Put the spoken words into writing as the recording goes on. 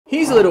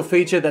Here's a little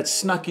feature that's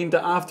snuck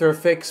into After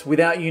Effects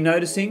without you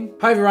noticing.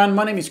 Hi everyone,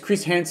 my name is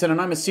Chris Hansen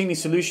and I'm a Senior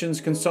Solutions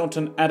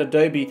Consultant at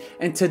Adobe.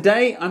 And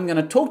today I'm going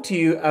to talk to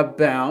you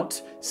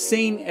about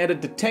scene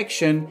edit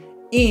detection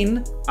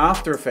in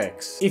After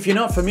Effects. If you're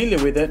not familiar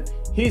with it,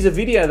 here's a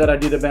video that I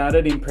did about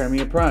it in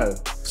Premiere Pro.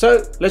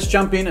 So let's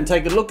jump in and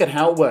take a look at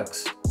how it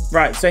works.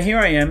 Right, so here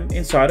I am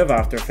inside of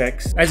After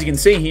Effects. As you can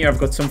see here, I've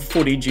got some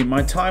footage in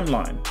my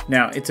timeline.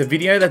 Now, it's a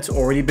video that's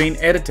already been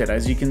edited,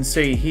 as you can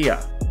see here.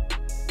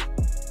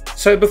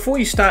 So before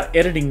you start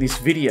editing this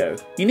video,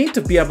 you need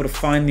to be able to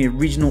find the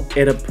original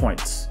edit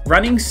points.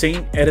 Running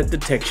scene edit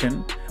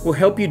detection will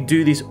help you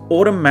do this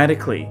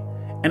automatically,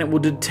 and it will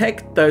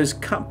detect those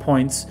cut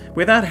points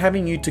without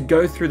having you to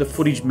go through the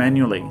footage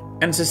manually.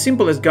 And it's as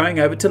simple as going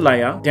over to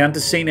layer, down to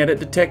scene edit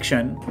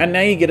detection, and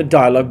now you get a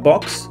dialog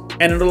box.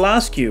 And it'll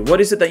ask you, what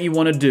is it that you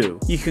want to do?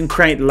 You can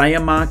create layer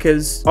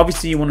markers.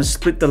 Obviously you want to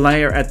split the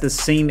layer at the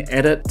scene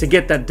edit to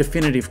get that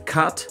definitive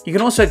cut. You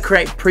can also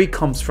create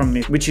pre-comps from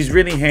this, which is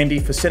really handy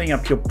for setting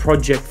up your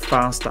project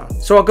faster.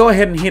 So I'll go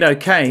ahead and hit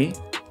OK.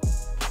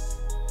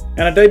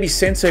 And Adobe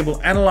Sensei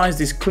will analyze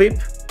this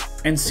clip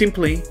and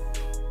simply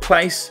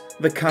place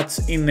the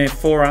cuts in there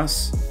for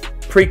us,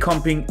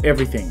 pre-comping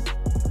everything.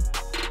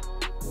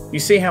 You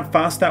see how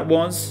fast that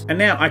was? And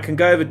now I can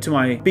go over to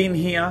my bin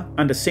here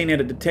under scene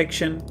edit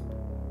detection.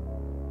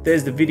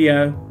 There's the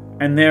video,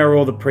 and there are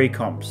all the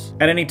pre-comps.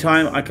 At any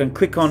time, I can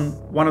click on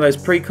one of those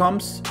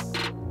pre-comps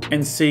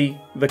and see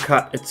the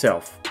cut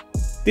itself.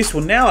 This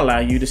will now allow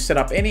you to set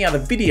up any other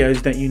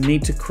videos that you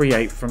need to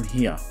create from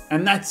here.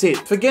 And that's it.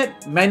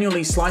 Forget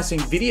manually slicing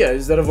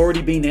videos that have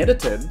already been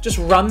edited. Just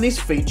run this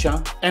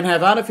feature and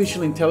have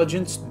artificial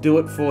intelligence do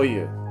it for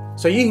you.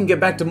 So you can get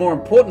back to more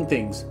important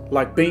things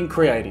like being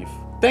creative.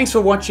 Thanks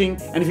for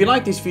watching, and if you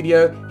like this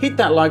video, hit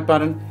that like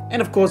button,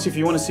 and of course if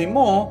you want to see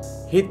more,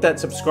 hit that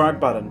subscribe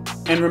button.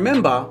 And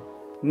remember,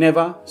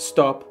 never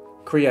stop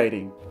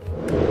creating.